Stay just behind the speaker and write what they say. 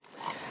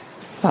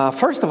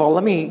First of all,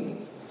 let me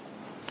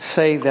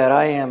say that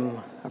I am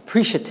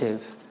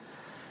appreciative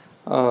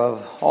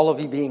of all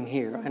of you being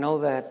here. I know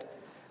that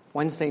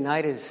Wednesday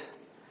night is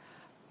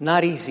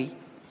not easy,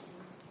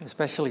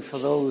 especially for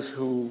those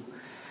who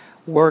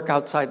work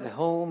outside the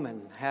home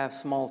and have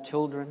small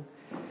children.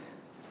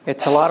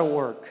 It's a lot of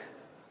work.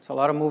 It's a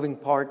lot of moving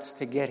parts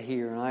to get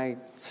here, and I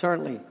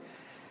certainly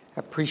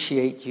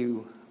appreciate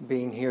you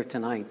being here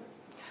tonight.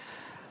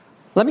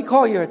 Let me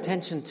call your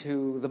attention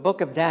to the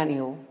book of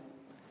Daniel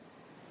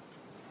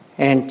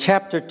and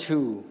chapter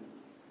 2.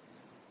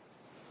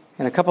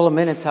 In a couple of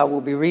minutes, I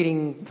will be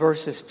reading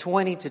verses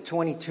 20 to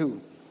 22.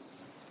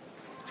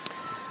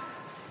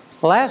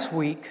 Last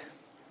week,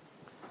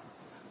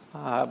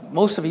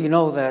 most of you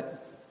know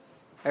that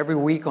every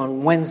week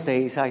on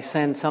Wednesdays, I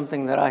send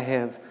something that I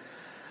have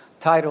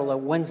titled a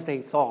Wednesday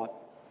Thought.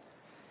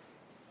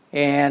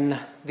 And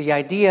the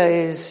idea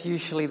is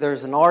usually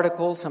there's an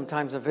article,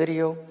 sometimes a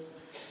video,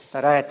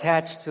 that I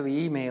attach to the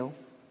email.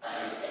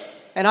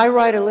 And I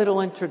write a little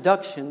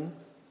introduction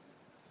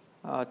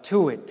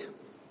to it.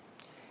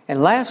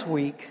 And last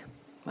week,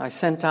 I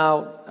sent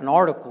out an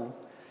article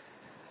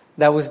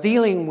that was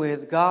dealing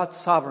with God's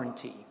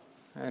sovereignty,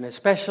 and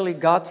especially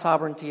God's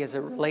sovereignty as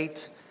it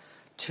relates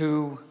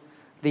to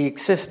the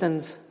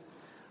existence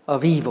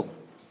of evil.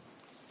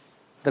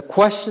 The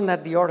question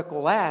that the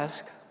article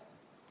asked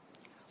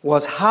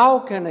was, how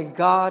can a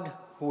God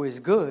who is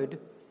good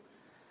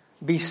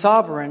be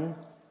sovereign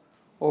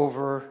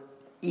over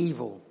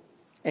evil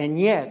and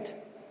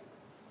yet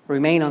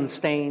remain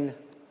unstained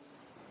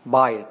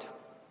by it?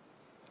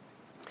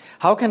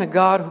 How can a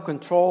God who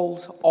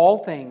controls all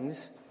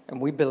things,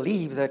 and we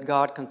believe that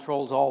God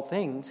controls all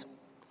things,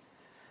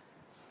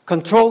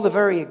 control the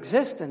very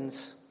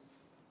existence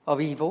of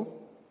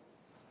evil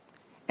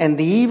and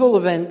the evil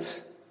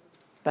events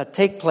that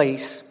take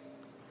place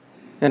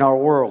in our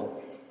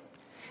world,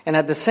 and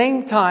at the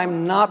same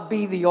time not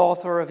be the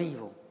author of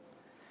evil?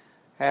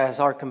 As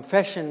our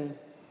confession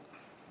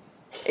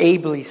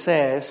ably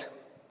says,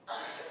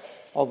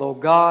 although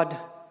God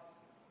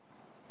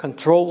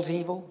controls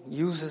evil,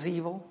 uses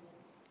evil,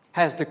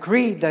 has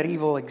decreed that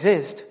evil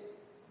exists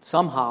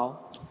somehow,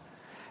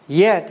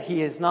 yet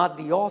He is not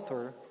the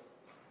author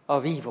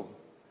of evil,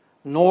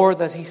 nor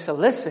does He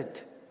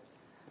solicit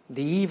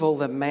the evil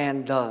that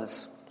man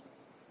does.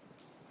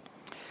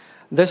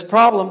 This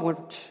problem,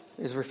 which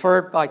is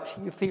referred by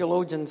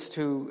theologians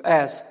to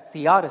as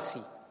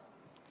theodicy,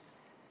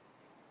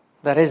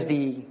 that is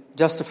the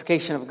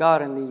justification of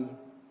God in the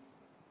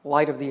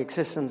light of the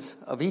existence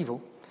of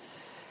evil,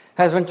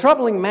 has been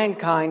troubling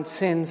mankind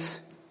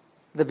since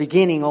the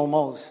beginning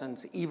almost,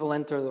 since evil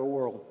entered the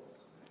world.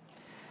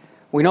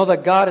 We know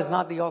that God is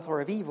not the author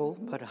of evil,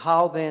 but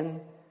how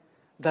then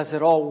does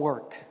it all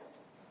work?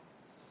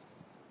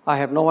 I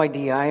have no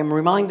idea. I am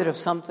reminded of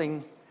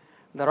something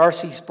that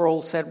R.C.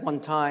 Sproul said one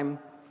time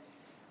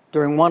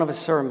during one of his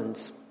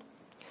sermons.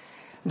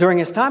 During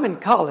his time in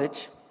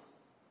college,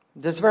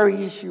 this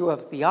very issue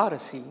of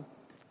theodicy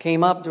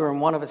came up during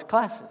one of his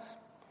classes.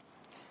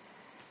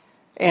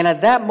 And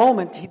at that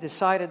moment, he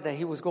decided that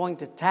he was going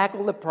to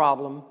tackle the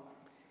problem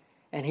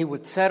and he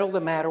would settle the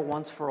matter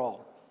once for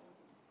all.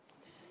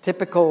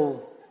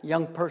 Typical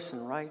young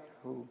person, right?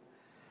 Who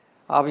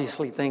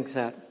obviously thinks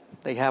that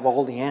they have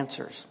all the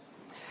answers.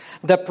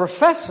 The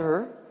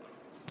professor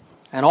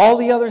and all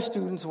the other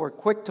students were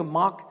quick to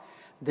mock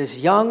this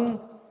young,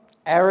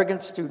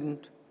 arrogant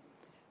student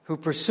who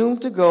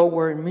presumed to go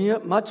where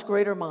much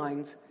greater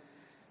minds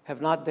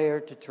have not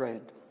dared to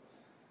tread.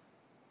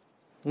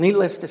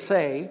 Needless to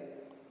say,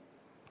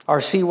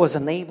 R.C. was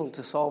unable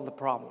to solve the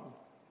problem.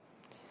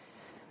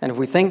 And if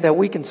we think that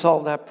we can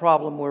solve that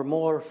problem, we're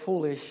more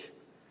foolish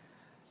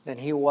than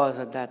he was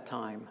at that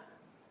time.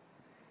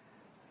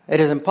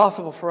 It is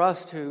impossible for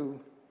us to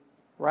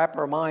wrap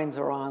our minds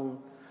around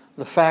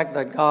the fact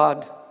that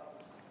God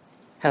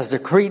has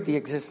decreed the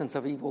existence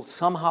of evil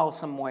somehow,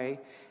 some way,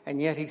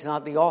 and yet He's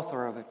not the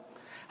author of it.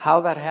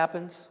 How that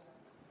happens,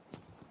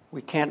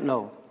 we can't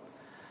know.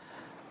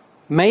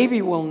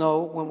 Maybe we'll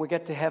know when we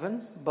get to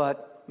heaven,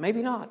 but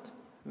maybe not.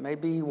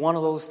 Maybe one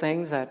of those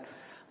things that,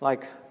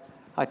 like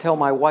I tell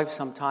my wife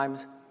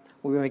sometimes,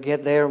 we may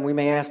get there and we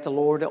may ask the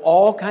Lord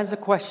all kinds of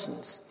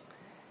questions,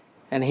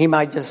 and He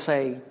might just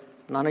say,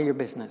 none of your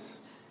business.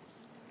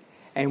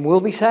 And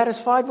we'll be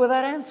satisfied with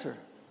that answer.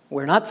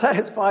 We're not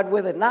satisfied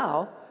with it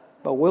now,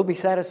 but we'll be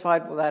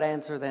satisfied with that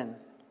answer then.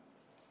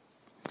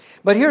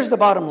 But here's the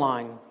bottom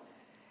line.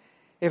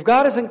 If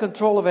God is in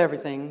control of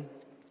everything,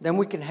 then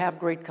we can have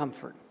great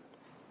comfort.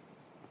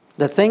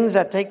 The things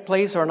that take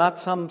place are not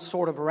some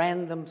sort of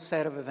random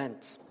set of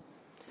events.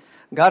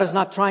 God is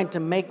not trying to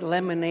make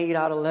lemonade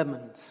out of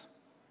lemons.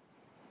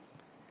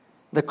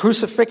 The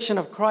crucifixion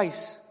of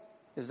Christ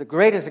is the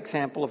greatest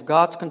example of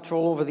God's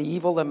control over the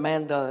evil that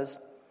man does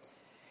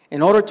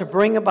in order to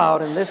bring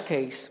about, in this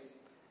case,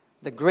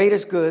 the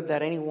greatest good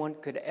that anyone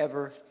could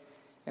ever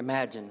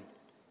imagine.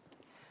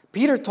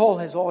 Peter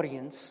told his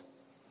audience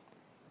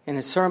in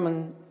his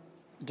sermon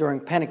during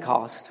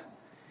Pentecost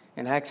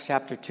in Acts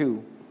chapter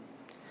 2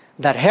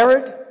 that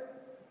Herod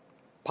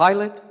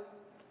Pilate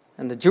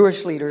and the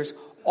Jewish leaders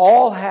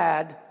all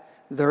had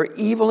their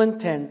evil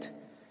intent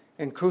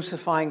in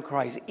crucifying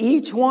Christ.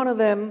 Each one of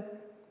them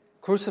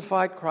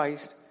crucified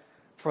Christ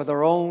for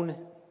their own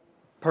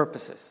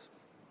purposes.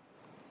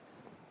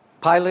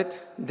 Pilate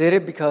did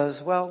it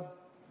because, well,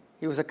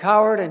 he was a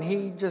coward and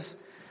he just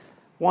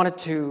wanted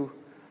to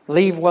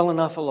leave well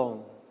enough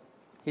alone.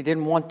 He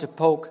didn't want to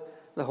poke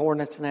the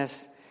hornet's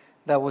nest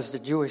that was the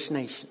Jewish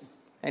nation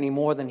any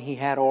more than he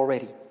had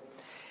already.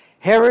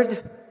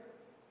 Herod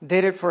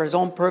did it for his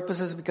own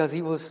purposes because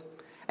he was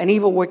an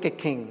evil, wicked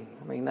king.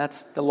 I mean,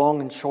 that's the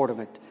long and short of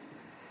it.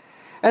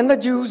 And the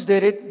Jews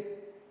did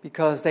it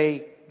because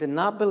they did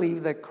not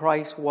believe that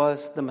Christ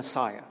was the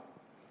Messiah,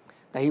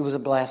 that he was a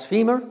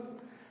blasphemer,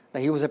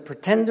 that he was a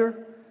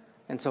pretender,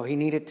 and so he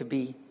needed to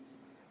be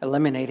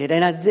eliminated.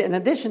 And in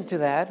addition to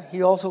that,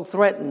 he also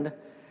threatened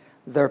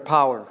their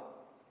power.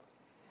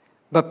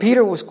 But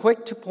Peter was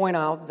quick to point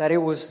out that it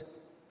was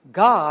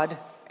God,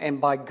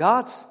 and by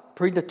God's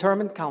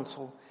predetermined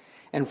counsel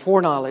and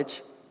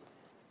foreknowledge,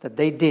 that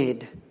they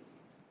did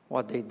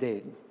what they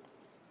did.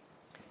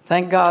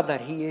 Thank God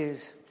that he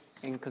is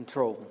in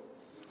control.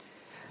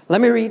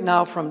 Let me read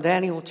now from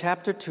Daniel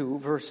chapter 2,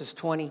 verses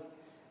 20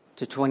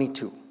 to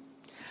 22.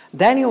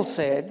 Daniel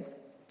said,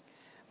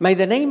 "May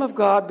the name of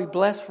God be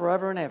blessed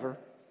forever and ever,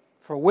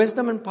 for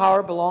wisdom and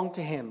power belong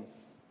to him.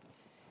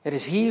 It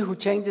is he who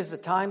changes the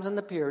times and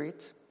the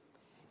periods.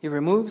 He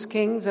removes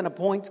kings and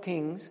appoints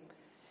kings.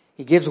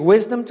 He gives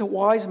wisdom to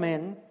wise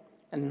men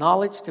and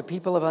knowledge to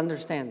people of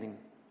understanding.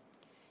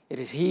 It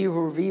is he who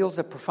reveals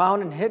the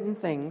profound and hidden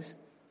things.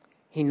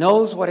 He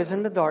knows what is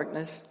in the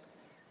darkness,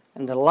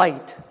 and the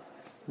light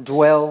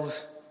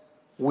dwells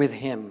with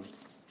him."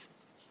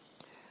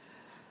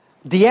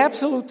 The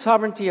absolute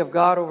sovereignty of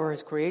God over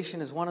his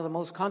creation is one of the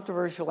most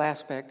controversial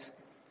aspects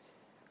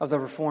of the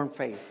Reformed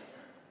faith.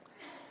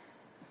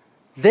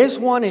 This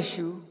one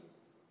issue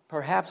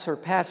perhaps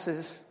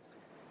surpassed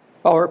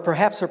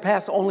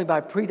only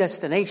by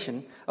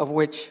predestination, of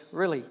which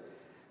really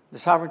the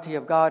sovereignty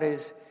of God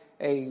is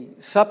a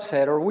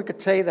subset, or we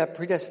could say that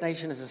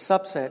predestination is a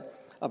subset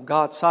of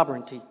God's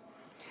sovereignty,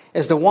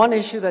 is the one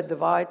issue that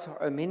divides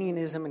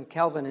Arminianism and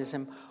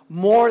Calvinism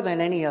more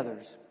than any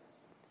others.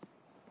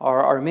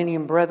 Our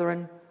Arminian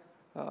brethren,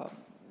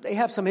 they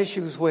have some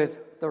issues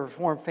with the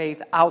Reformed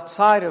faith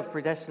outside of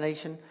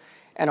predestination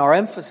and our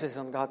emphasis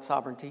on God's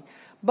sovereignty.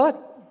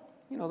 But,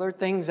 there are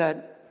things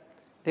that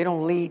they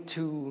don't lead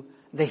to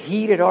the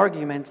heated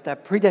arguments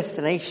that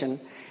predestination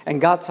and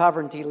God's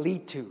sovereignty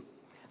lead to.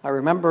 I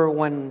remember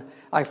when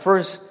I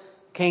first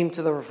came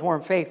to the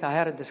Reformed faith, I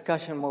had a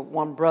discussion with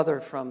one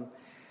brother from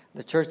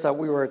the church that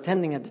we were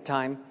attending at the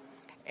time,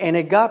 and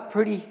it got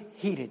pretty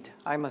heated,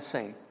 I must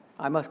say.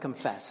 I must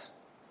confess.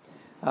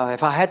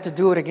 If I had to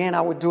do it again,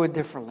 I would do it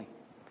differently.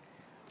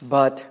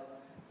 But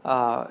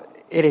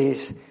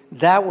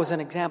that was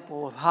an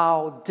example of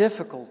how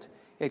difficult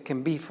it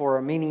can be for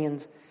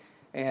Arminians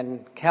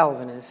and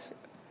Calvinists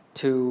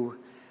to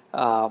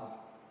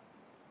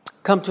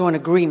come to an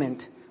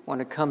agreement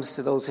when it comes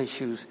to those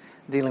issues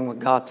dealing with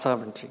God's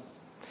sovereignty.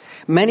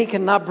 Many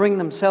cannot bring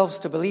themselves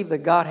to believe that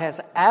God has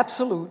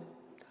absolute,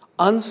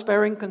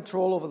 unsparing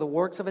control over the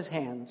works of his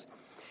hands,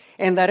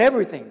 and that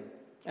everything,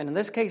 and in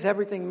this case,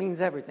 everything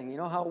means everything. You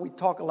know how we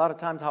talk a lot of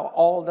times how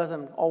all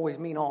doesn't always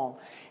mean all.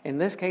 In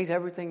this case,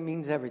 everything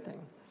means everything.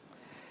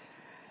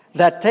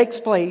 That takes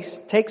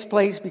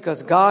place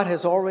because God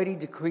has already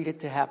decreed it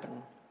to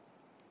happen.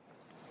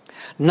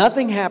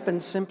 Nothing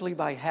happens simply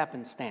by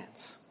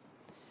happenstance.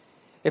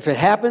 If it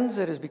happens,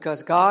 it is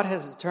because God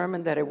has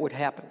determined that it would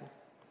happen.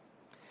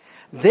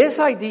 This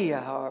idea,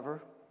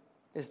 however,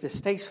 is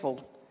distasteful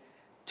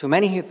to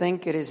many who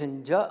think it is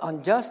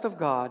unjust of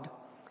God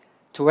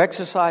to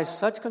exercise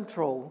such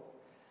control,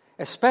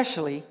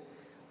 especially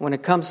when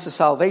it comes to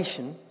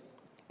salvation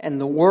and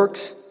the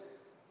works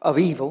of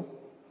evil,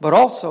 but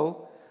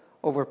also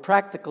over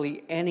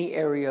practically any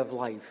area of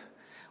life.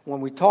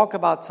 When we talk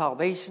about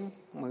salvation,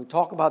 when we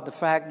talk about the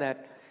fact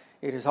that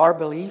it is our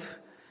belief,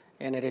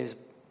 and it is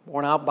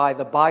borne out by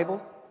the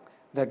Bible,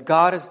 that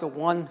God is the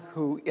one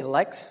who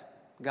elects,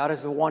 God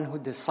is the one who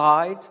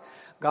decides,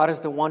 God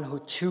is the one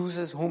who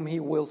chooses whom he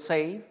will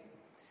save.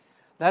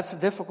 That's a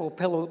difficult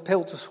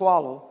pill to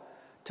swallow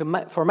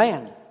for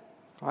man,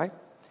 right?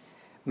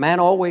 Man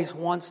always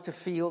wants to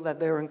feel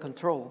that they're in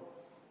control.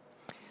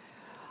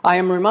 I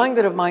am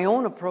reminded of my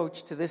own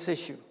approach to this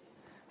issue.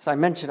 As I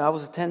mentioned, I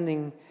was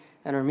attending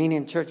an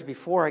Armenian church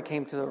before I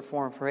came to the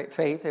Reformed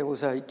faith. It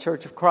was a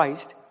Church of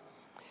Christ.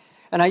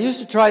 And I used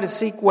to try to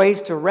seek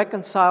ways to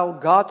reconcile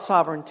God's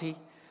sovereignty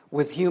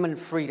with human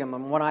freedom.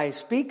 And when I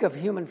speak of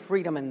human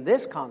freedom in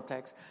this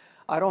context,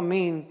 I don't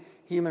mean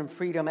human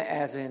freedom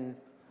as in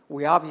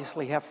we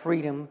obviously have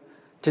freedom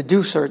to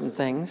do certain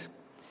things,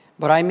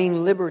 but I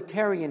mean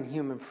libertarian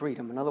human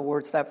freedom. In other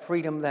words, that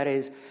freedom that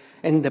is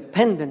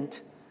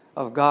independent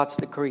of God's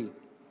decree.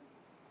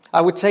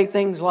 I would say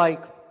things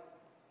like,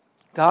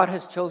 God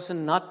has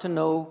chosen not to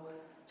know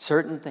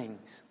certain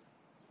things.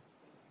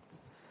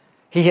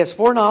 He has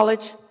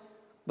foreknowledge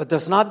but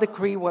does not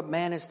decree what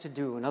man is to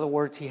do. In other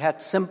words, he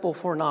had simple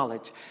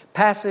foreknowledge,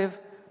 passive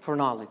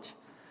foreknowledge.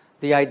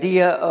 The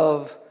idea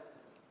of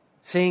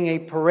seeing a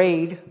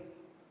parade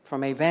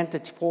from a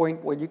vantage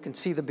point where you can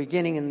see the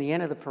beginning and the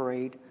end of the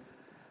parade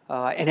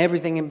and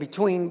everything in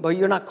between, but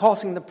you're not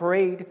causing the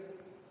parade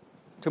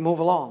to move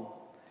along.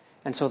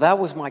 And so that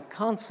was my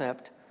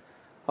concept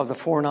of the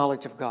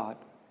foreknowledge of God.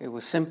 It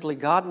was simply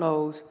God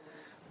knows,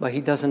 but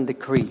He doesn't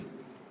decree.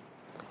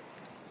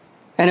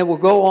 And it will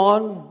go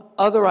on,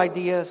 other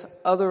ideas,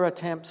 other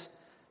attempts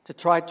to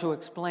try to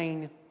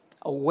explain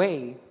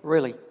away,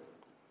 really,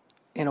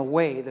 in a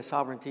way, the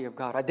sovereignty of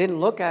God. I didn't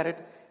look at it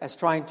as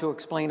trying to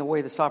explain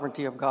away the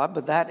sovereignty of God,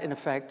 but that, in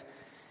effect,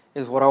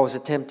 is what I was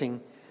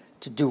attempting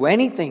to do.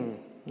 Anything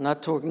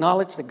not to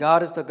acknowledge that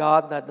God is the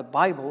God that the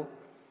Bible,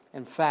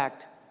 in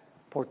fact,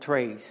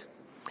 portrays.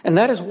 And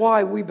that is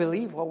why we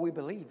believe what we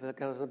believe,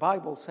 because the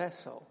Bible says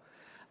so.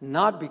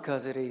 Not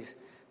because it is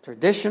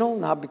traditional,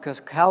 not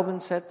because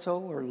Calvin said so,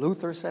 or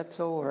Luther said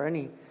so, or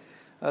any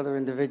other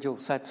individual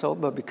said so,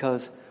 but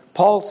because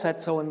Paul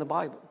said so in the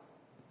Bible.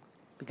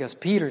 Because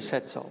Peter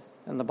said so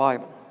in the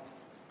Bible.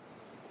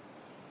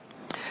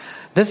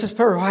 This is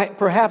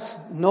perhaps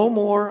no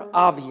more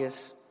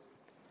obvious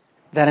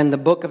than in the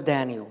book of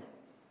Daniel,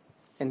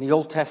 in the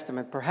Old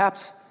Testament,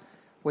 perhaps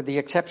with the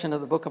exception of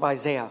the book of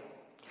Isaiah.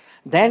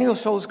 Daniel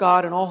shows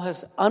God in all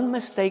His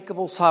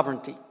unmistakable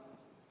sovereignty.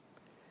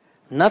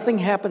 Nothing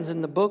happens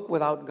in the book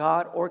without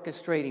God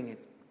orchestrating it.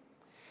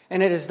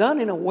 And it is done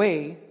in a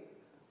way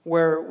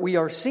where we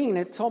are seeing,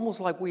 it's almost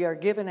like we are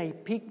given a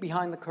peek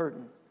behind the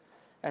curtain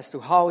as to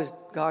how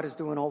God is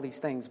doing all these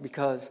things.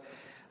 Because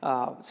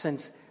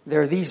since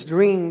there are these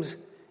dreams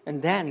in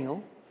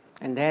Daniel,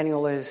 and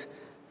Daniel is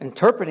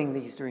interpreting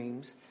these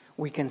dreams,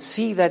 we can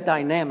see that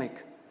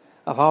dynamic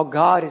of how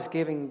God is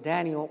giving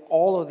Daniel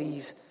all of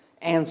these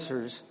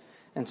answers.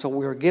 And so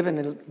we are given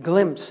a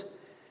glimpse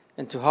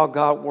into how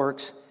God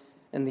works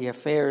in the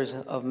affairs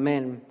of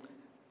men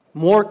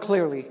more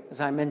clearly, as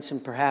I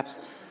mentioned, perhaps,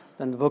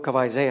 than the book of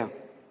Isaiah.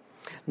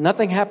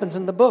 Nothing happens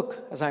in the book,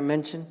 as I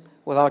mentioned,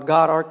 without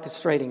God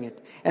orchestrating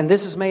it. And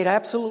this is made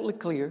absolutely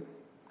clear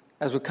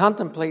as we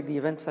contemplate the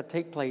events that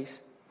take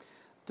place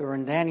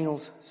during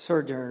Daniel's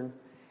sojourn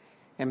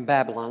in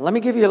Babylon. Let me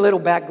give you a little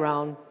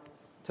background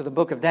to the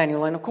book of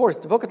Daniel. And of course,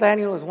 the book of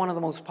Daniel is one of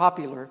the most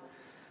popular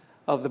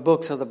of the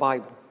books of the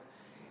Bible.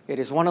 It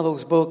is one of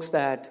those books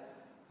that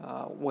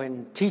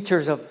when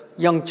teachers of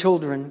young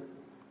children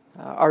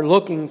are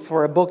looking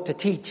for a book to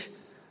teach,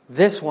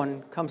 this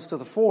one comes to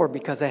the fore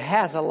because it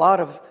has a lot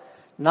of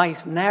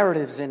nice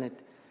narratives in it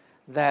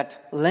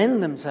that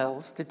lend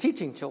themselves to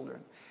teaching children.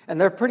 And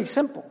they're pretty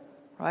simple,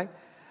 right?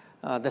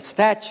 The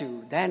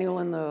statue, Daniel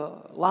in the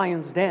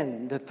lion's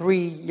den, the 3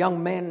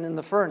 young men in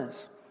the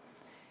furnace.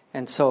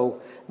 And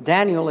so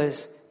Daniel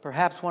is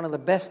perhaps one of the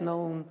best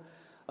known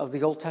of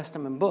the Old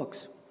Testament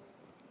books.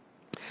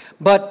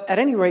 But at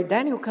any rate,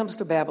 Daniel comes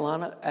to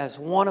Babylon as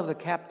one of the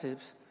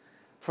captives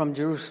from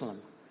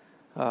Jerusalem.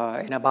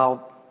 In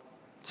about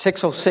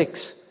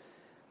 606,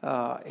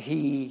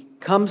 he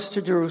comes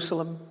to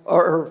Jerusalem,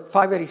 or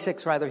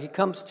 586 rather, he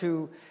comes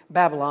to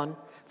Babylon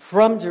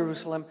from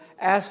Jerusalem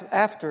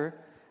after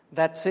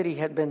that city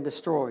had been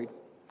destroyed.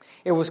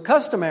 It was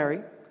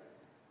customary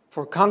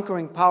for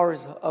conquering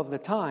powers of the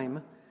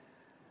time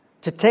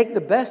to take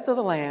the best of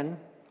the land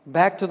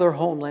back to their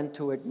homeland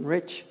to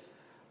enrich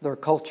their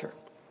culture.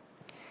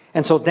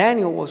 And so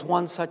Daniel was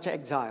one such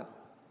exile.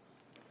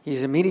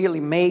 He's immediately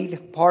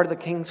made part of the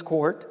king's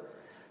court.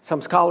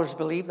 Some scholars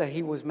believe that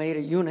he was made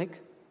a eunuch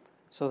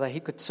so that he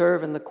could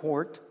serve in the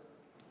court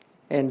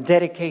and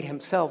dedicate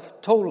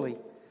himself totally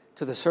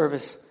to the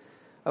service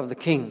of the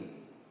king.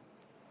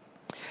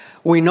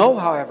 We know,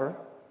 however,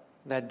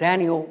 that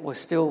Daniel was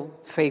still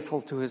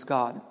faithful to his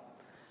God,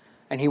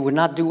 and he would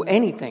not do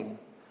anything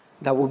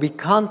that would be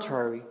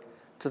contrary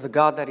to the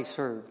God that he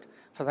served.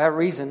 For that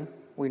reason,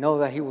 we know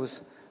that he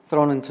was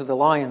thrown into the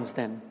lion's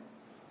den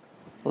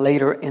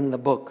later in the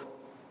book.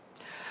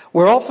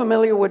 We're all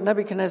familiar with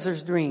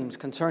Nebuchadnezzar's dreams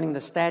concerning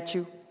the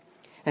statue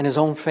and his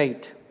own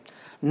fate.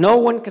 No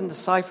one can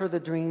decipher the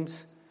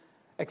dreams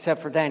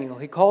except for Daniel.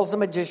 He calls the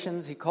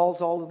magicians, he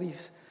calls all of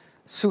these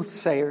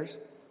soothsayers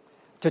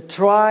to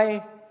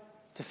try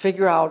to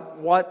figure out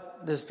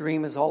what this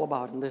dream is all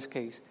about. In this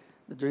case,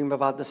 the dream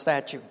about the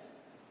statue.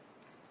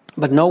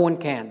 But no one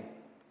can.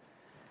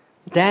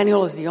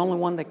 Daniel is the only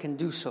one that can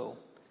do so.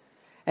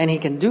 And he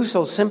can do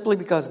so simply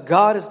because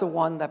God is the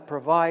one that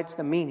provides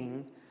the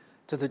meaning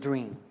to the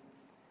dream.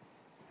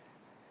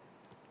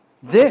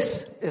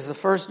 This is the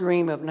first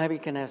dream of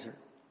Nebuchadnezzar,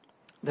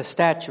 the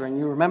statue. And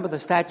you remember the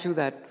statue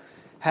that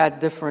had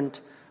different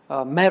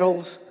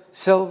metals,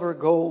 silver,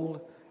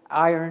 gold,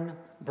 iron,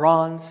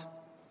 bronze.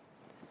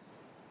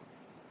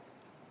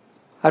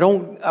 I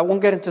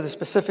won't get into the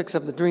specifics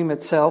of the dream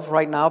itself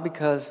right now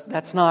because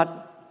that's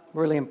not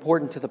really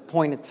important to the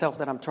point itself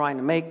that I'm trying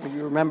to make. But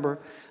you remember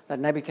that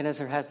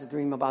Nebuchadnezzar has the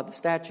dream about the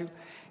statue,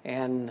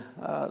 and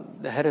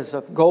the head is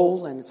of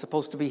gold, and it's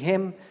supposed to be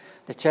him.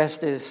 The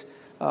chest is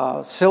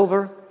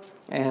silver,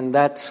 and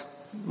that's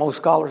most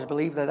scholars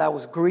believe that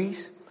was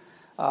Greece.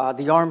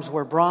 The arms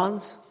were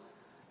bronze.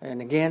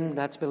 And again,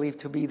 that's believed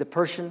to be the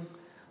Persian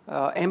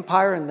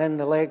Empire. And then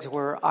the legs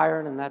were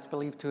iron, and that's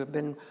believed to have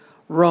been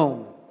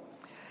Rome.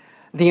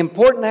 The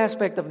important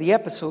aspect of the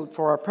episode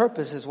for our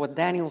purpose is what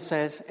Daniel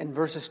says in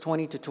verses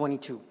 20 to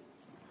 22.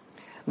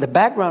 The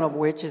background of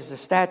which is the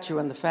statue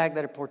and the fact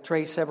that it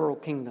portrays several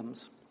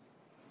kingdoms.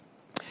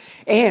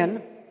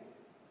 And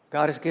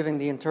God is giving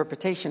the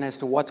interpretation as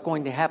to what's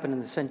going to happen in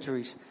the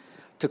centuries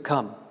to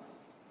come.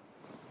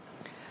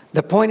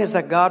 The point is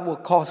that God will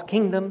cause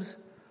kingdoms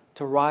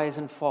to rise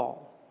and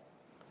fall.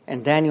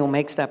 And Daniel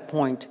makes that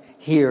point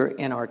here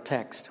in our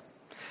text.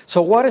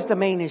 So what is the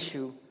main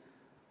issue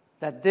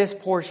that this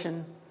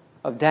portion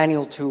of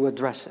Daniel 2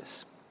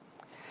 addresses?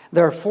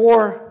 There are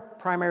four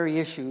primary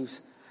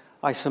issues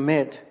I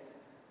submit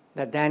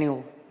that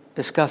Daniel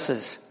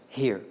discusses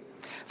here.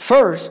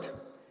 First,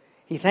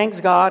 he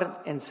thanks God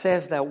and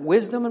says that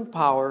wisdom and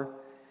power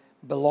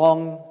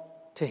belong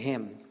to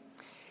him.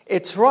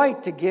 It's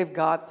right to give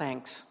God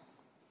thanks.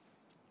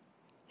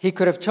 He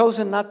could have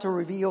chosen not to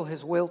reveal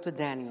his will to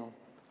Daniel.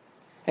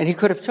 And he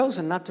could have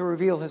chosen not to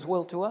reveal his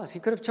will to us. He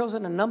could have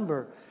chosen a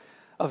number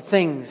of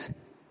things.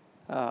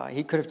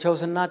 He could have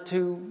chosen not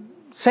to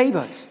save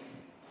us.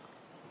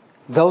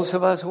 Those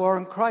of us who are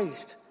in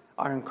Christ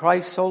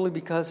solely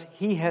because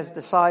he has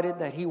decided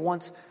that he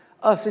wants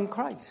us in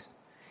Christ.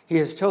 He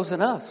has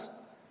chosen us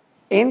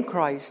in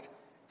Christ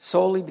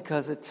solely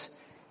because it's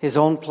his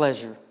own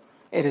pleasure.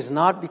 It is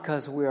not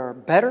because we are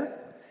better.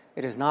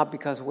 It is not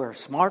because we're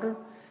smarter.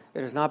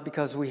 It is not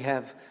because we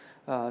have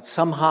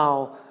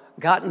somehow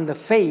gotten the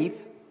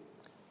faith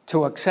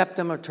to accept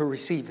him or to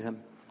receive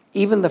him.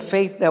 Even the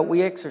faith that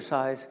we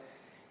exercise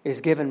is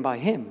given by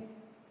him.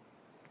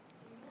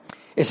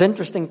 It's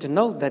interesting to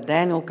note that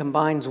Daniel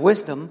combines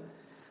wisdom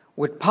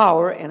with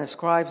power and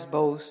ascribes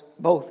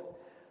both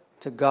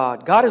to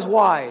God. God is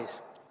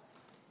wise.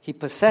 He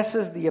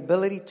possesses the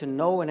ability to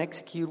know and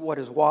execute what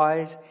is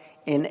wise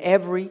in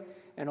every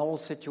and all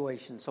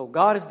situations. So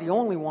God is the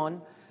only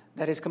one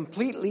that is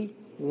completely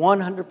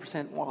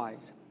 100%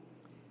 wise.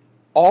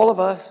 All of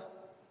us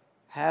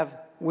have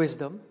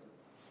wisdom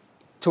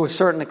to a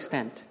certain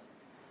extent.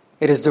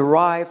 It is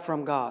derived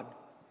from God.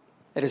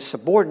 It is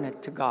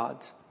subordinate to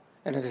God's.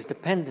 And it is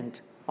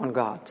dependent on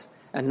God's.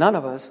 And none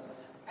of us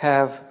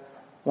have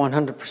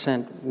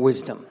 100%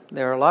 wisdom.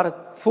 There are a lot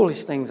of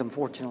foolish things,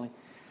 unfortunately,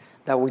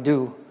 that we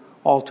do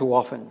all too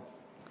often.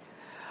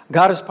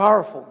 God is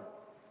powerful.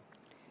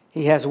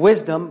 He has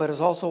wisdom, but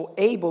is also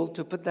able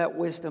to put that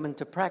wisdom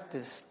into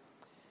practice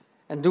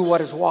and do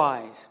what is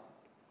wise,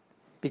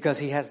 because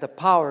he has the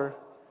power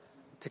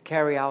to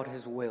carry out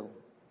his will.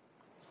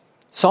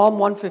 Psalm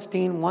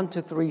 115,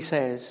 1-3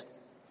 says,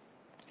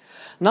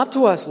 "Not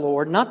to us,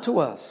 Lord, not to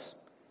us,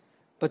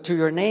 but to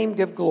your name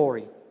give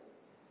glory,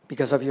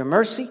 because of your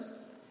mercy,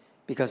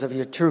 because of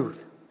your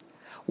truth.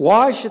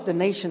 Why should the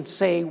nations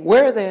say,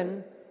 where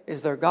then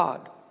is their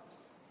God?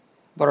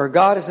 But our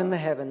God is in the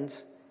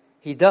heavens.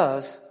 He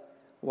does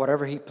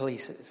whatever he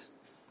pleases."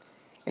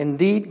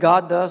 Indeed,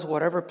 God does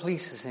whatever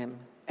pleases him,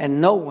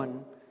 and no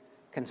one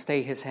can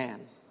stay his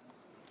hand.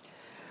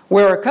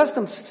 We're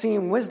accustomed to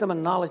seeing wisdom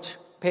and knowledge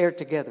paired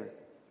together.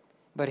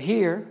 But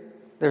here,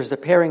 there's the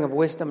pairing of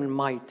wisdom and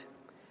might.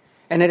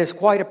 And it is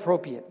quite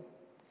appropriate.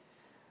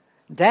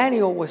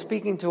 Daniel was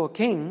speaking to a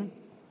king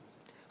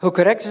who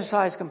could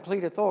exercise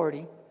complete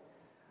authority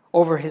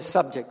over his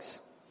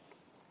subjects.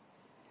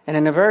 And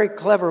in a very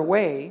clever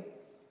way,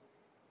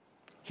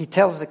 he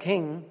tells the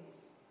king,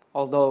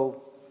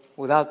 although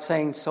without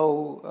saying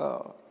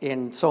so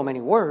in so many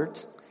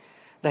words,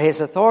 that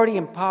his authority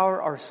and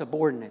power are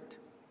subordinate.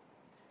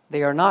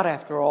 They are not,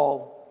 after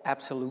all,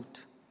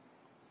 absolute.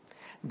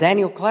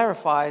 Daniel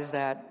clarifies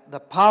that the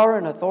power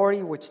and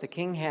authority which the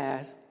king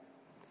has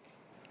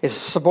is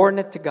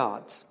subordinate to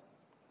God's.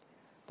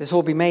 This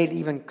will be made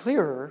even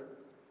clearer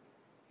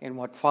in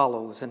what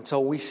follows. And so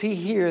we see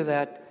here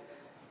that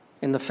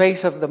in the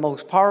face of the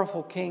most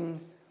powerful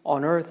king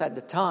on earth at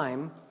the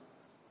time,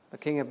 the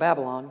king of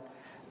Babylon,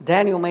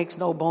 Daniel makes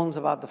no bones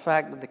about the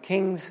fact that the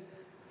king's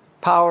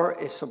power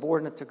is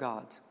subordinate to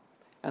God's,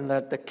 and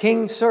that the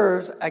king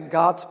serves at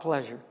God's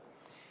pleasure.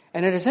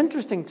 And it is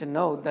interesting to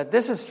note that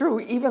this is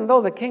true even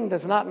though the king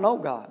does not know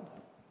God.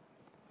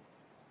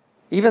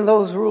 Even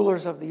those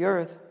rulers of the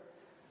earth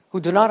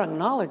who do not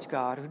acknowledge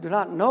God, who do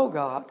not know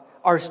God,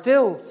 are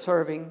still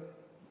serving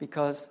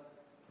because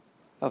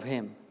of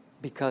him,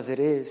 because it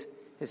is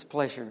his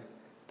pleasure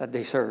that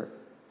they serve.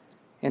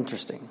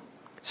 Interesting.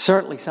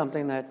 Certainly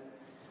something that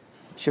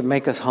should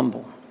make us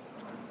humble.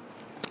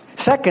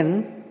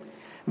 Second,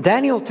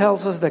 Daniel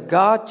tells us that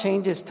God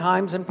changes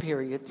times and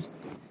periods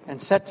and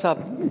sets up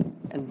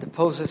and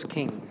deposes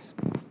kings.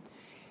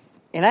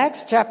 In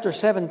Acts chapter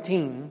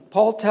 17,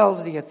 Paul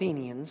tells the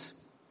Athenians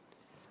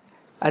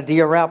at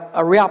the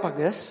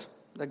Areopagus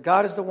that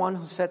God is the one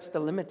who sets the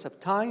limits of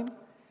time,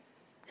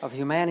 of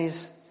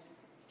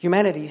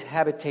humanity's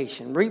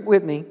habitation. Read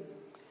with me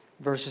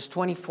verses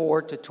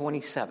 24 to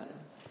 27.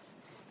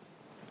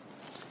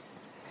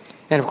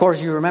 And of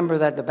course, you remember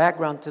that the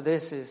background to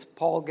this is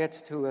Paul gets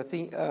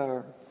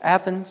to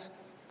Athens,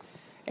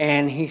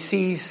 and he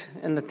sees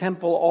in the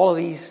temple all of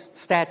these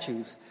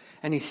statues.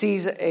 And he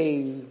sees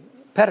a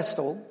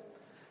pedestal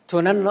to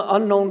an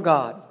unknown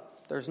God.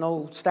 There's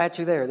no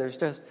statue there. There's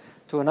just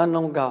to an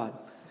unknown God.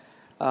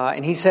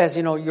 And he says,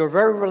 you're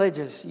very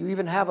religious. You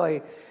even have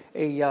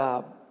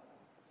a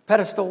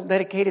pedestal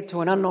dedicated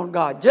to an unknown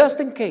God, just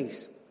in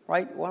case,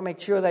 right? You want to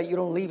make sure that you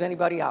don't leave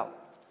anybody out.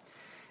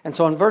 And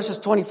so in verses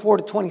 24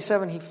 to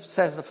 27, he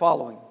says the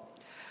following.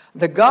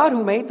 The God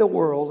who made the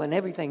world and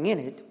everything in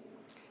it,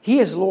 He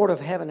is Lord of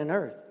heaven and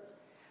earth,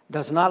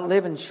 does not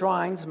live in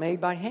shrines made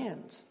by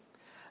hands.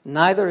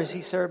 Neither is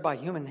He served by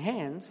human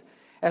hands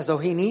as though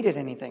He needed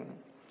anything,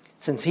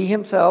 since He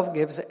Himself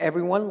gives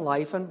everyone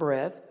life and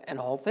breath and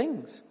all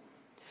things.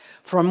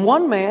 From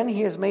one man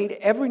He has made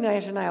every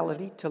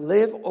nationality to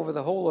live over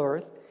the whole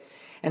earth,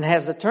 and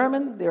has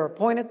determined their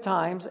appointed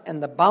times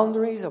and the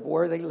boundaries of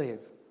where they live.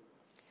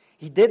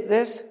 He did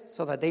this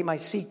so that they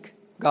might seek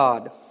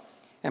God,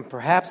 and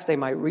perhaps they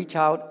might reach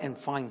out and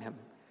find Him,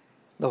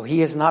 though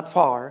He is not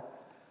far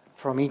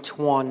from each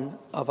one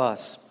of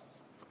us.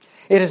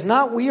 It is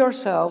not we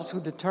ourselves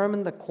who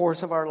determine the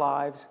course of our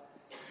lives,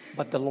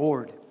 but the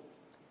Lord.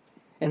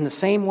 In the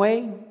same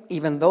way,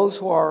 even those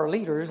who are our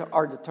leaders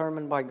are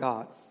determined by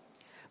God.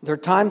 There are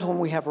times when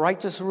we have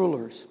righteous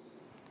rulers,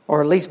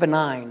 or at least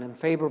benign and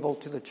favorable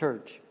to the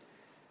church.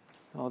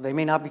 They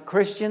may not be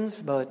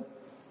Christians, but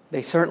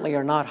they certainly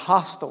are not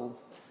hostile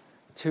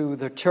to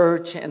the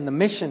church and the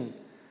mission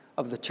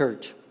of the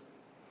church.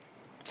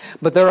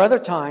 But there are other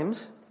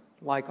times,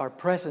 like our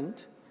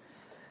present,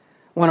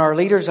 when our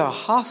leaders are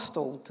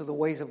hostile to the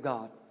ways of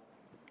God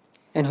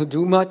and who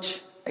do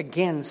much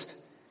against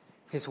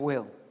His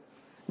will.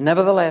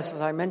 Nevertheless, as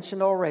I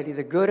mentioned already,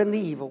 the good and the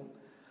evil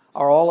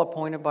are all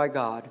appointed by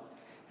God,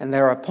 and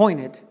they're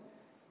appointed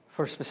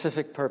for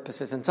specific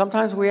purposes. And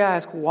sometimes we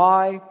ask,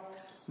 why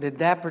did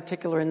that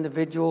particular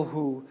individual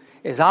who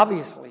is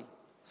obviously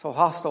so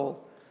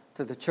hostile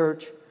to the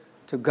church,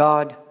 to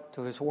God,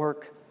 to His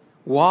work,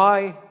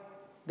 why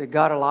did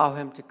God allow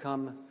him to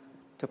come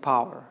to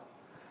power?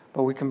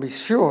 But we can be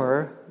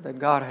sure that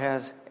God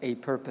has a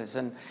purpose.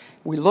 And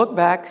we look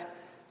back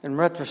in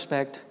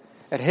retrospect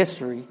at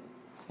history,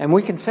 and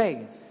we can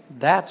say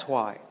that's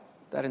why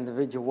that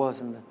individual was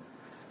in the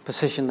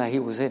position that he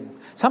was in.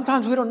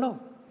 Sometimes we don't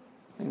know.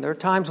 There are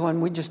times when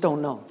we just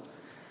don't know.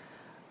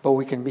 But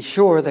we can be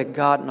sure that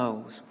God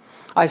knows.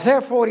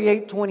 Isaiah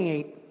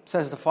 48:28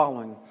 says the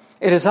following.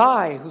 It is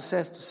I who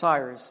says to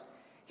Cyrus,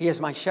 He is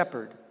my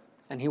shepherd,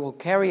 and He will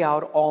carry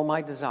out all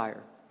my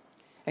desire.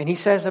 And He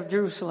says of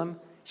Jerusalem,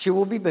 she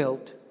will be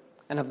built,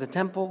 and of the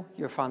temple,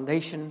 your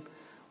foundation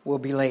will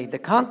be laid. The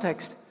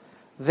context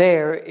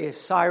there is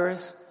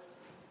Cyrus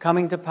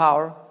coming to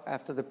power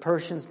after the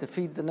Persians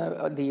defeat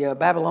the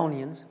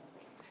Babylonians.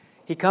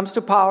 He comes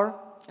to power,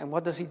 and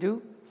what does he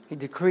do? He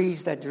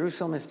decrees that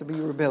Jerusalem is to be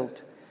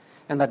rebuilt,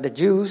 and that the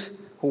Jews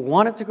who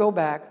wanted to go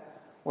back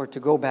were to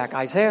go back.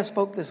 Isaiah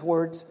spoke these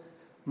words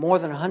more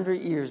than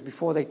 100 years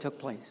before they took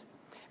place.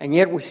 And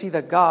yet we see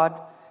that God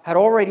had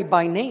already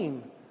by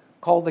name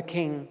called the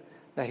king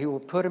that He will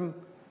put in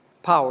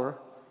power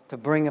to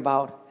bring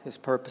about His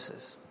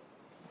purposes.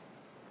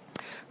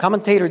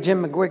 Commentator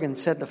Jim McGuigan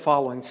said the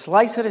following.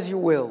 Slice it as you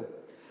will.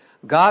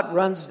 God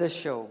runs this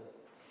show,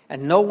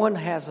 and no one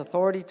has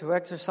authority to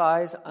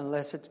exercise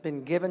unless it's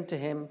been given to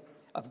him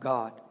of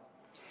God.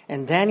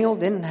 And Daniel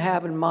didn't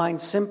have in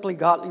mind simply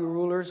godly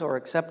rulers or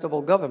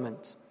acceptable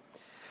governments.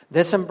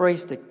 This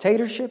embraced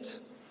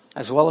dictatorships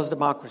as well as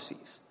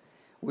democracies.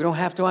 We don't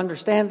have to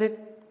understand it.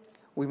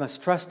 We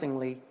must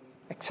trustingly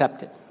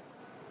accept it.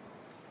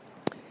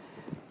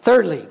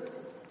 Thirdly,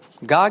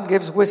 God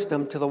gives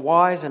wisdom to the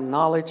wise and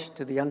knowledge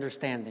to the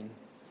understanding.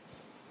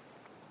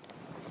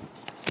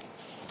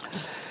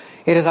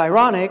 It is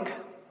ironic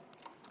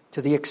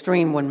to the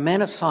extreme when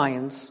men of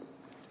science,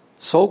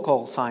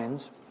 so-called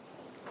science,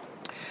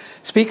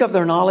 speak of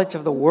their knowledge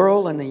of the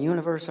world and the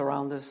universe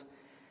around us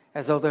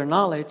as though their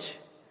knowledge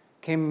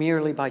came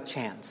merely by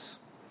chance.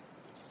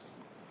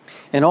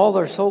 In all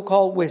their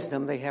so-called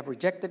wisdom, they have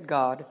rejected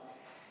God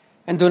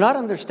and do not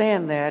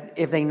understand that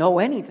if they know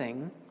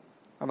anything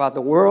about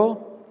the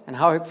world and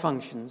how it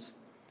functions,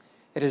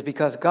 it is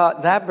because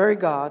God, that very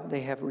God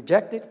they have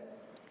rejected,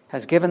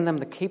 has given them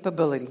the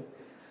capability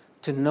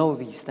to know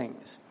these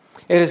things.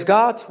 It is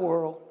God's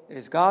world, it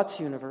is God's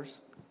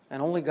universe,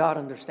 and only God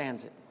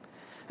understands it.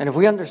 And if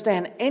we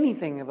understand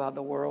anything about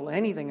the world,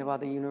 anything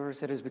about the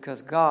universe, it is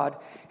because God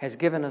has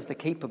given us the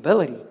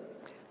capability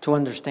to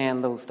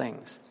understand those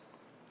things.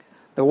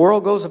 The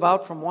world goes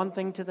about from one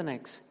thing to the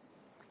next,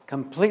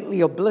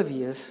 completely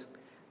oblivious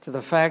to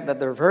the fact that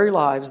their very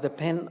lives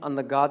depend on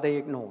the God they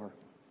ignore.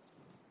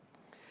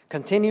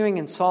 Continuing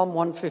in Psalm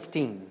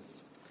 115,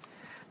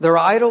 their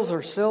idols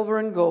are silver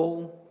and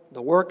gold,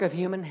 the work of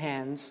human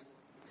hands.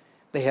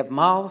 They have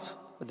mouths,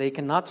 but they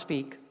cannot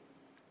speak.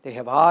 They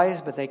have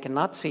eyes, but they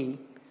cannot see.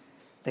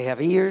 They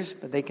have ears,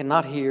 but they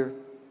cannot hear.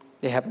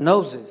 They have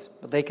noses,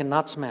 but they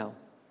cannot smell.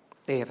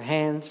 They have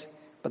hands,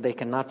 but they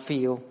cannot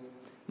feel.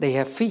 They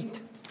have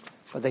feet,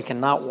 but they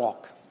cannot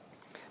walk.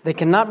 They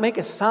cannot make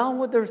a sound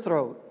with their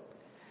throat.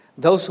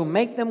 Those who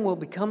make them will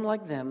become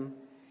like them,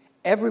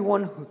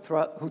 everyone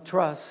who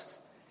trusts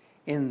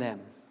in them.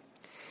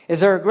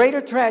 Is there a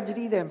greater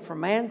tragedy than for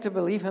man to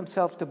believe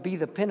himself to be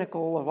the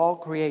pinnacle of all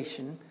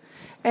creation?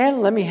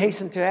 And let me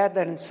hasten to add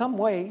that in some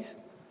ways,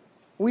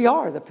 we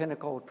are the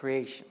pinnacle of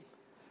creation,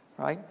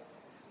 right?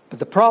 But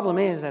the problem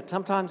is that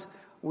sometimes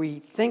we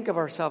think of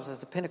ourselves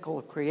as the pinnacle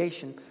of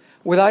creation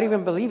without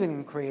even believing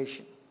in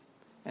creation.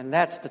 And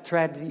that's the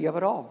tragedy of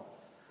it all.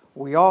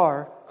 We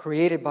are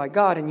created by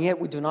God, and yet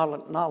we do not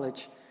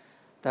acknowledge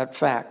that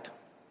fact.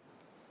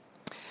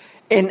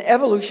 In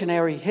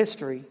evolutionary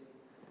history,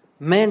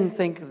 men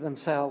think of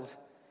themselves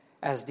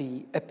as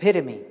the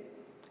epitome,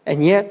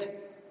 and yet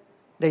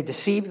they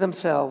deceive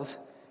themselves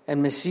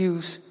and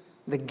misuse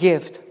the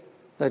gift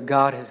that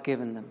God has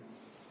given them.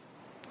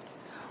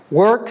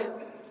 Work,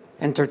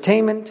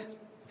 entertainment,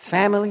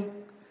 family,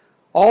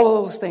 all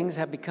of those things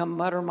have become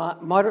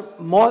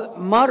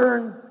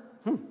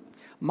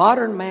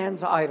modern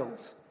man's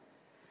idols.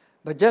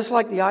 But just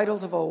like the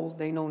idols of old,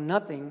 they know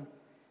nothing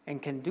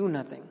and can do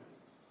nothing.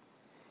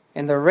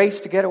 In their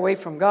race to get away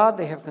from God,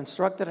 they have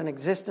constructed an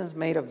existence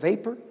made of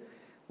vapor,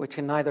 which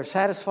can neither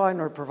satisfy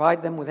nor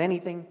provide them with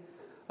anything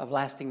of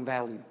lasting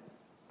value.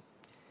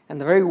 And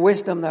the very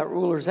wisdom that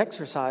rulers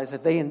exercise,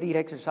 if they indeed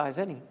exercise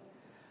any,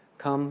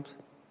 comes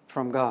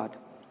from God.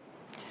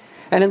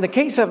 And in the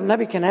case of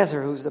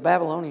Nebuchadnezzar, who's the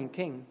Babylonian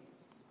king,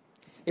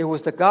 it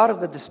was the God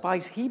of the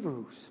despised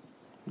Hebrews,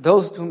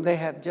 those whom they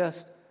had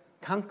just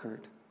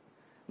conquered,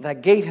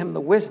 that gave him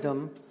the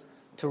wisdom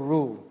to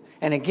rule.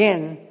 And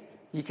again,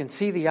 you can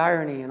see the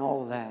irony in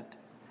all of that.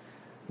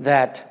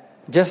 That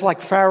just like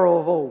Pharaoh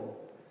of old,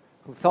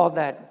 who thought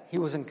that he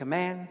was in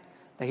command,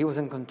 that he was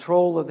in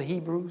control of the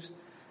Hebrews,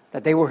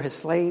 that they were his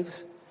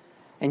slaves,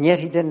 and yet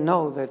he didn't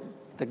know that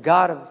the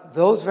God of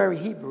those very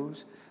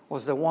Hebrews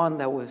was the one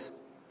that was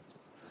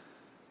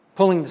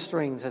pulling the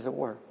strings, as it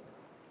were.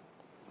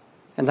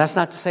 And that's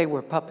not to say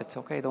we're puppets,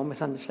 okay? Don't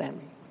misunderstand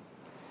me.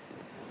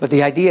 But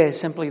the idea is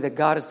simply that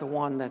God is the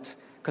one that's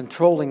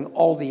controlling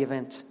all the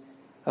events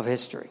of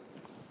history.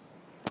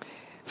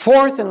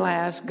 Fourth and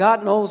last,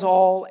 God knows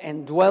all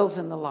and dwells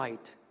in the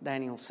light,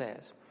 Daniel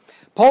says.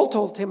 Paul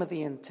told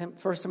Timothy in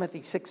 1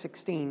 Timothy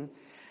 6:16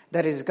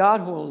 that it is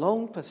God who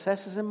alone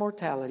possesses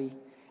immortality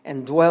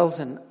and dwells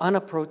in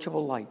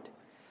unapproachable light,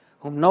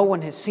 whom no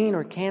one has seen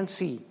or can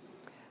see.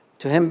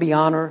 To him be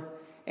honor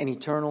and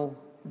eternal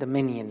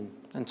dominion.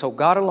 And so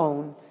God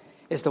alone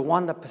is the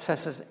one that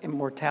possesses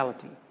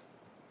immortality.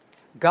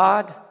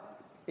 God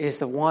is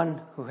the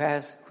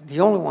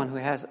only one who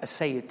has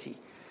aseity.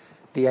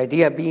 The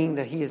idea being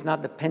that he is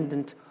not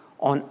dependent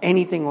on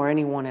anything or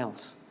anyone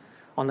else.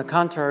 On the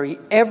contrary,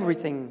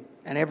 everything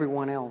and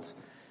everyone else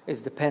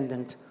is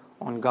dependent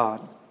on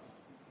God.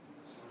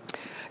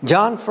 1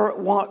 John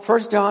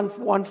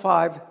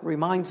 1:5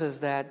 reminds us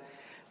that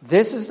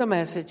this is the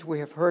message we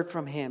have heard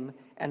from him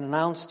and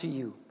announced to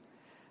you,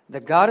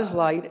 that God is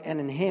light and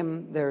in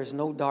him there is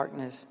no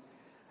darkness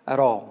at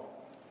all.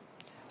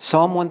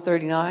 Psalm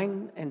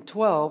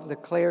 139:12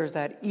 declares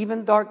that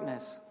even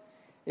darkness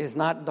is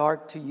not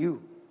dark to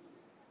you,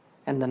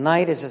 and the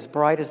night is as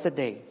bright as the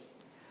day.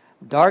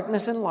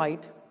 Darkness and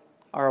light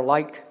are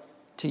alike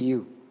to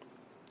you.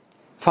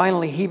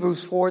 Finally,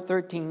 Hebrews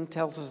 4:13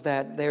 tells us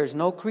that there is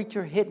no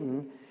creature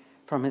hidden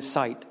from his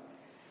sight,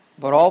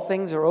 but all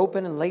things are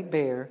open and laid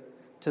bare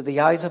to the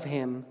eyes of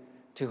him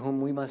to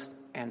whom we must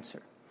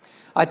answer.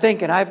 I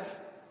think, and I've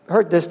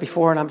heard this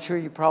before, and I'm sure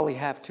you probably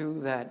have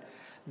too, that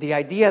the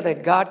idea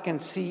that God can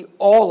see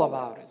all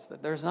about us,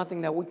 that there's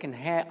nothing that we can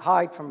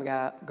hide from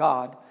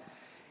God,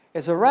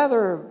 is a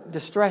rather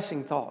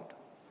distressing thought,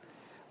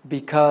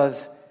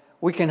 because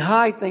we can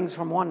hide things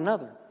from one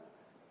another.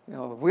 You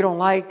know, if we don't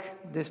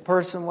like this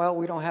person, well,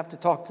 we don't have to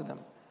talk to them.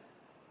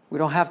 We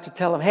don't have to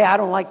tell them, hey, I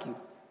don't like you,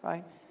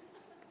 right?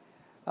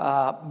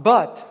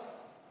 But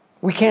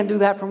we can't do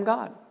that from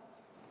God.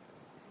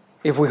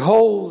 If we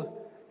hold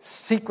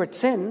secret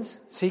sins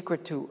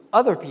secret to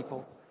other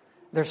people,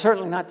 they're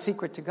certainly not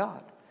secret to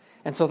God.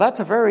 And so that's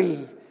a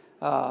very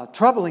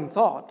troubling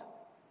thought.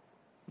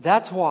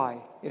 That's why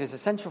it is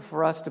essential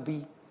for us to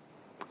be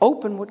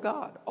open with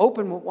God,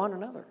 open with one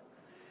another.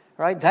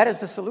 Right? That is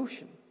the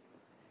solution.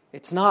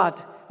 It's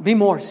not be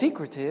more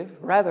secretive.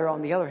 Rather,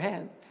 on the other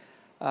hand,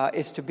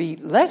 is to be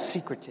less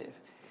secretive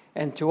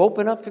and to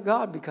open up to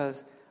God,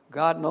 because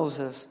God knows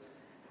us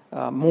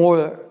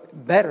more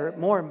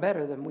and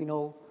better than we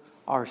know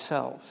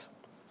ourselves.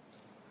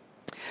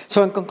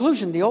 So in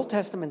conclusion, the Old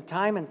Testament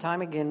time and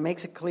time again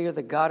makes it clear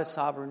that God is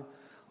sovereign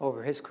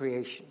over his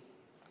creation.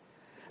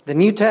 The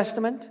New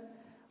Testament,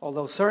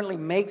 although certainly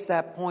makes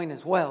that point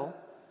as well,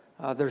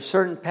 there's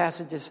certain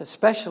passages,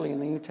 especially in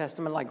the New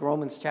Testament, like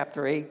Romans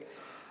chapter 8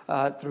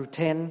 through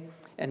 10,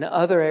 and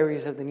other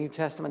areas of the New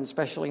Testament,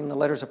 especially in the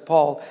letters of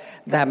Paul,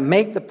 that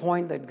make the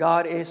point that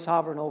God is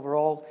sovereign over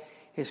all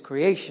his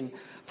creation.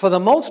 For the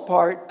most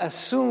part,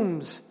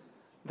 assumes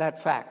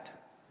that fact.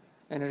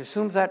 And it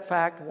assumes that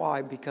fact,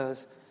 why?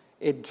 Because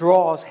it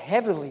draws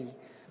heavily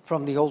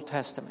from the Old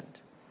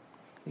Testament.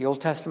 The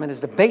Old Testament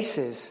is the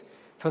basis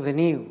for the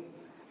New.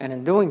 And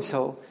in doing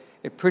so,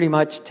 it pretty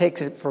much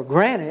takes it for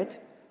granted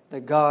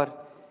that God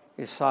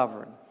is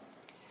sovereign.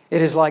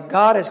 It is like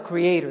God as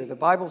creator. The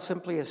Bible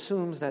simply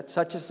assumes that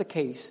such is the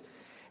case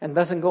and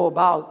doesn't go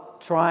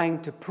about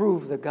trying to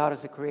prove that God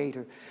is the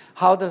creator.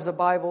 How does the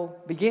Bible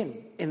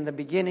begin? In the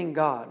beginning,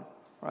 God.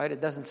 Right?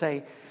 It doesn't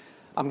say,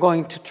 I'm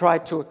going to try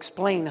to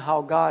explain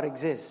how God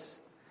exists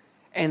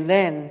and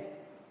then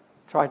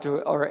try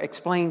to or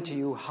explain to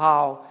you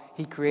how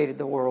He created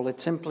the world.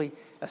 It simply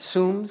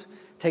assumes,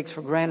 takes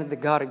for granted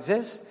that God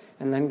exists,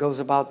 and then goes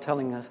about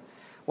telling us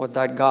what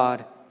that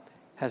God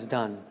has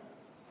done.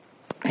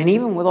 And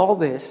even with all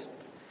this,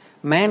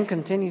 man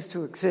continues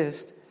to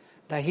exist,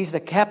 that he's the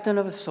captain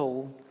of his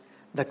soul,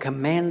 the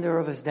commander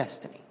of his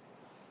destiny.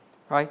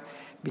 Right?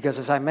 Because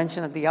as I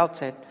mentioned at the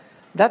outset,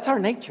 that's our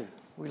nature.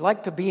 We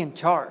like to be in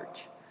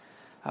charge.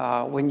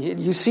 When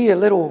you see a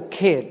little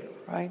kid,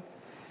 right?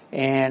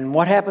 And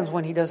what happens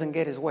when he doesn't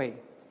get his way?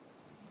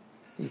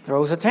 He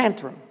throws a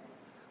tantrum.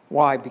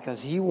 Why?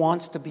 Because he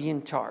wants to be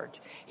in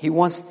charge. He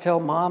wants to tell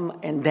mom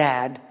and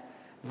dad,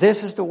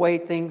 this is the way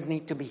things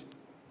need to be.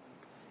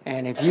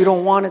 And if you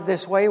don't want it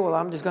this way, well,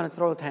 I'm just going to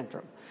throw a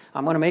tantrum.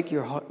 I'm going to make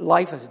your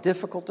life as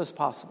difficult as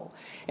possible.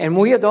 And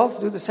we adults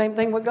do the same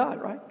thing with God,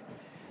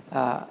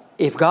 right?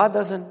 If God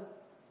doesn't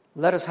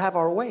let us have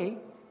our way,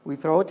 we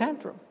throw a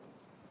tantrum.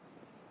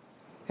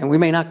 And we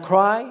may not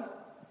cry,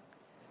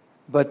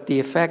 but the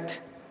effect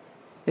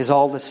is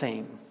all the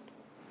same.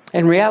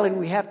 In reality,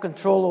 we have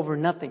control over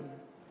nothing.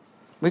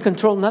 We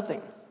control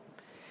nothing.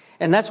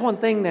 And that's one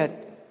thing that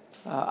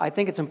I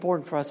think it's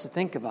important for us to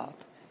think about,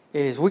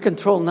 is we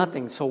control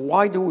nothing. So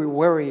why do we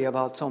worry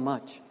about so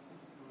much?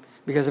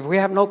 Because if we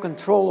have no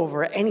control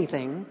over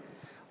anything,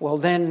 well,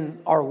 then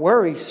our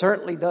worry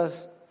certainly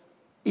does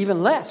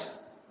even less.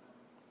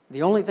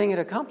 The only thing it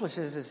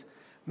accomplishes is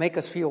make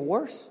us feel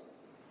worse,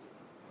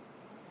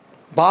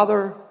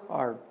 bother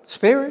our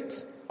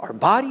spirits, our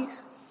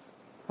bodies,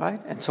 right?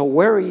 And so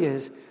worry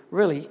is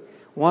really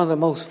one of the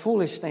most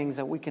foolish things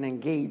that we can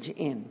engage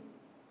in.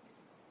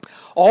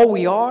 All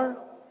we are,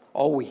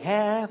 all we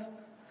have,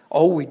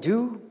 all we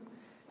do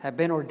have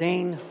been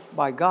ordained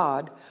by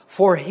God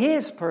for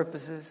His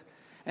purposes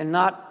and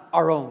not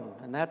our own.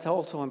 And that's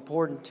also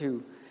important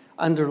to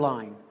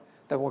underline,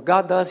 that what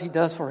God does, He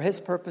does for His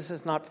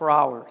purposes, not for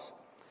ours.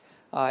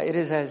 It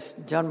is as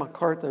John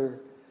MacArthur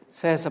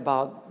says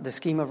about the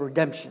scheme of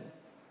redemption.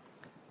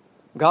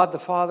 God the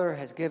Father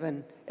has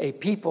given a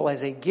people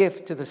as a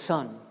gift to the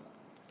Son.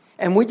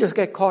 And we just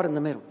get caught in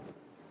the middle.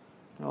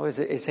 You know,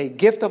 it's a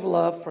gift of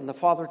love from the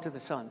Father to the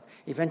Son.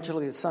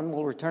 Eventually the Son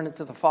will return it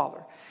to the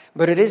Father.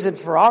 But it isn't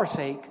for our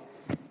sake.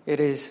 It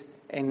is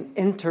an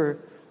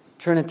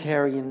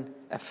inter-Trinitarian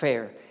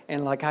affair.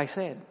 And like I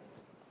said,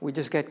 we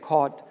just get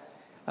caught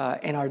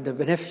and are the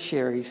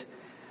beneficiaries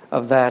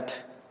of that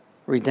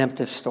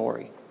redemptive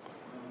story.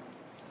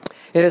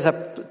 It is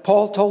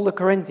Paul told the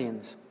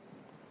Corinthians,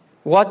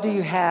 what do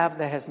you have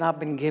that has not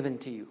been given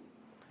to you?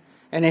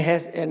 And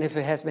if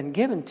it has been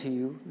given to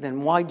you,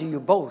 then why do you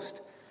boast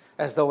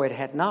as though it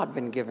had not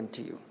been given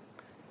to you?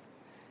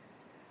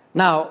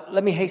 Now,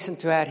 let me hasten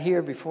to add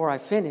here before I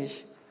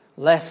finish,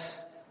 lest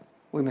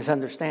we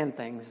misunderstand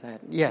things,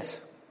 that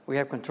yes, we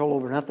have control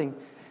over nothing,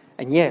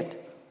 and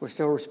yet we're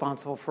still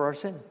responsible for our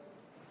sin.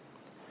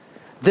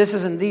 This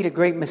is indeed a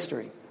great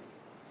mystery.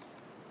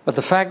 But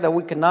the fact that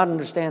we cannot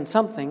understand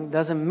something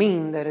doesn't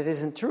mean that it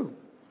isn't true.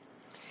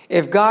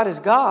 If God is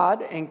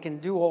God and can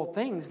do all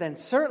things, then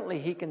certainly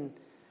He can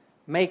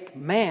make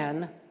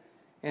man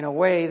in a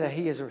way that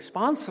he is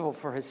responsible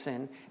for his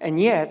sin, and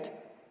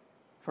yet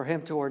for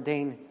Him to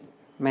ordain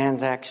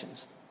man's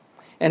actions.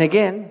 And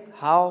again,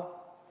 how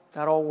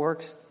that all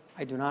works,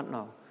 I do not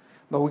know.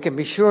 But we can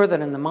be sure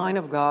that in the mind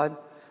of God,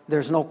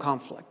 there's no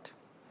conflict.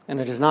 And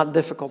it is not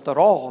difficult at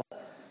all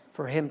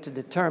for Him to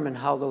determine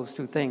how those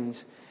two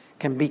things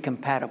can be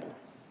compatible.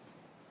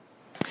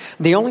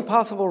 The only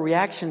possible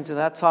reaction to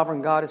that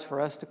sovereign God is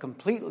for us to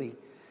completely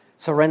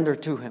surrender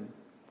to Him.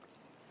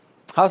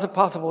 How is it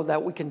possible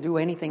that we can do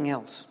anything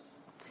else?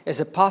 Is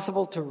it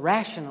possible to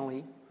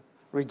rationally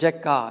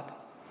reject God?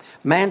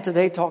 Man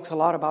today talks a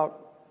lot about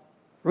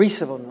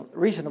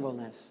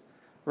reasonableness,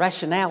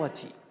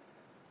 rationality,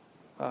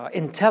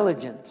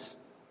 intelligence.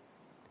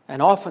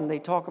 And often they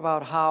talk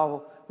about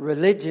how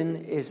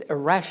religion is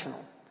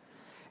irrational.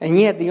 And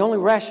yet the only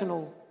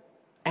rational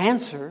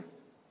answer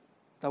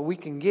that we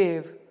can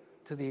give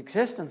to the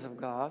existence of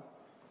God,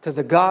 to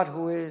the God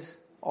who is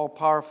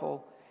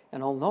all-powerful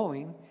and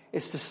all-knowing,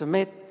 is to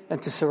submit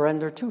and to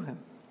surrender to Him.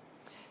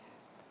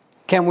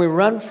 Can we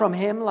run from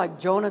Him like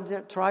Jonah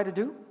tried to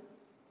do?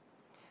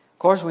 Of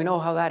course, we know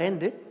how that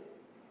ended.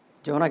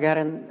 Jonah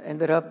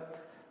ended up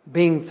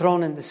being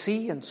thrown in the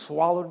sea and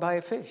swallowed by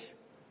a fish.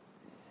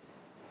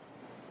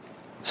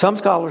 Some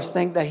scholars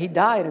think that he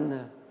died in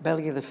the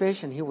belly of the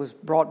fish and he was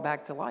brought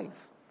back to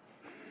life,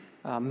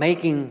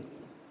 making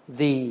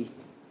the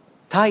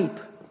type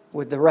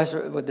with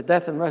the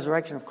death and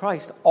resurrection of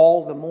Christ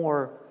all the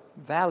more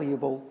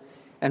valuable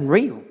and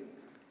real.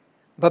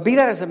 But be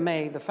that as it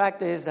may, the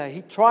fact is that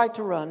he tried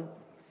to run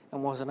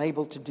and was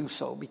unable to do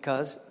so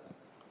because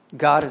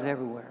God is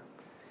everywhere.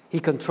 He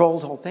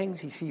controls all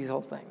things. He sees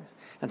all things.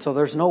 And so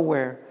there's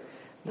nowhere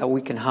that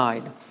we can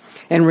hide.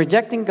 In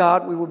rejecting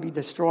God, we will be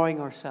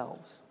destroying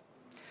ourselves.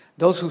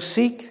 Those who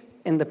seek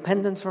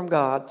independence from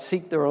God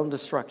seek their own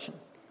destruction.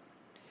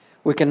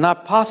 We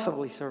cannot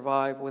possibly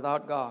survive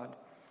without God,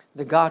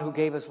 the God who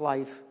gave us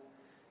life.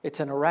 It's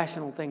an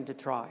irrational thing to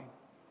try.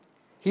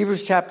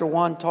 Hebrews chapter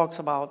 1 talks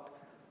about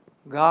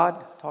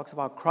God, talks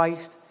about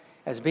Christ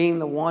as being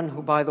the one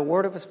who by the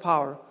word of his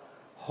power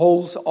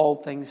holds all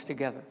things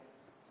together.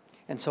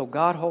 And so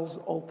God holds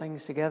all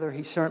things together.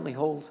 He certainly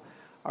holds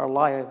our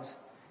lives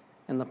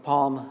in the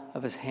palm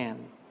of his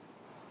hand.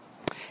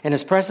 In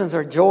his presence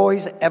are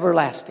joys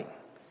everlasting.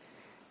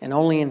 And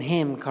only in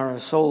him can our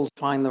souls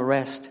find the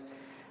rest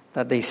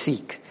that they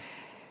seek.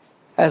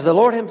 As the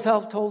Lord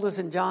himself told us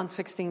in John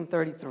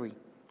 16:33,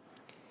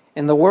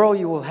 in the world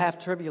you will have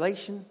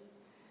tribulation,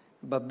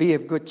 but be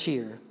of good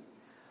cheer.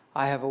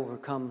 I have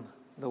overcome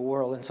the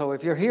world. And so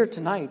if you're here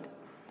tonight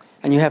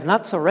and you have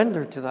not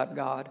surrendered to that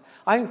God,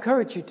 I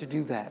encourage you to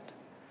do that.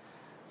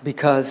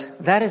 Because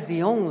that is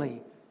the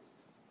only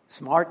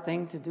smart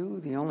thing to do,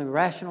 the only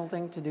rational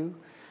thing to do,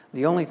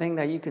 the only thing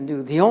that you can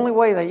do, the only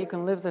way that you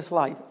can live this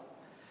life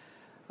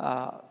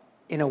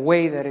in a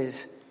way that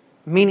is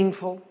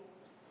meaningful,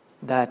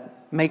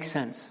 that makes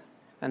sense.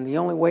 And the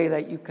only way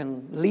that you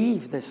can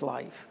leave this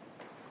life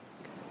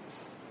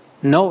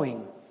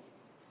knowing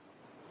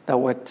that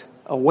what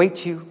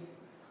awaits you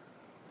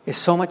is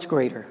so much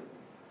greater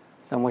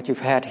than what you've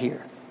had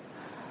here.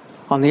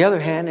 On the other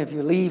hand, if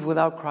you leave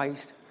without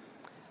Christ,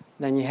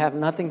 then you have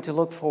nothing to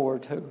look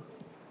forward to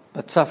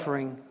but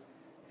suffering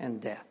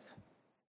and death.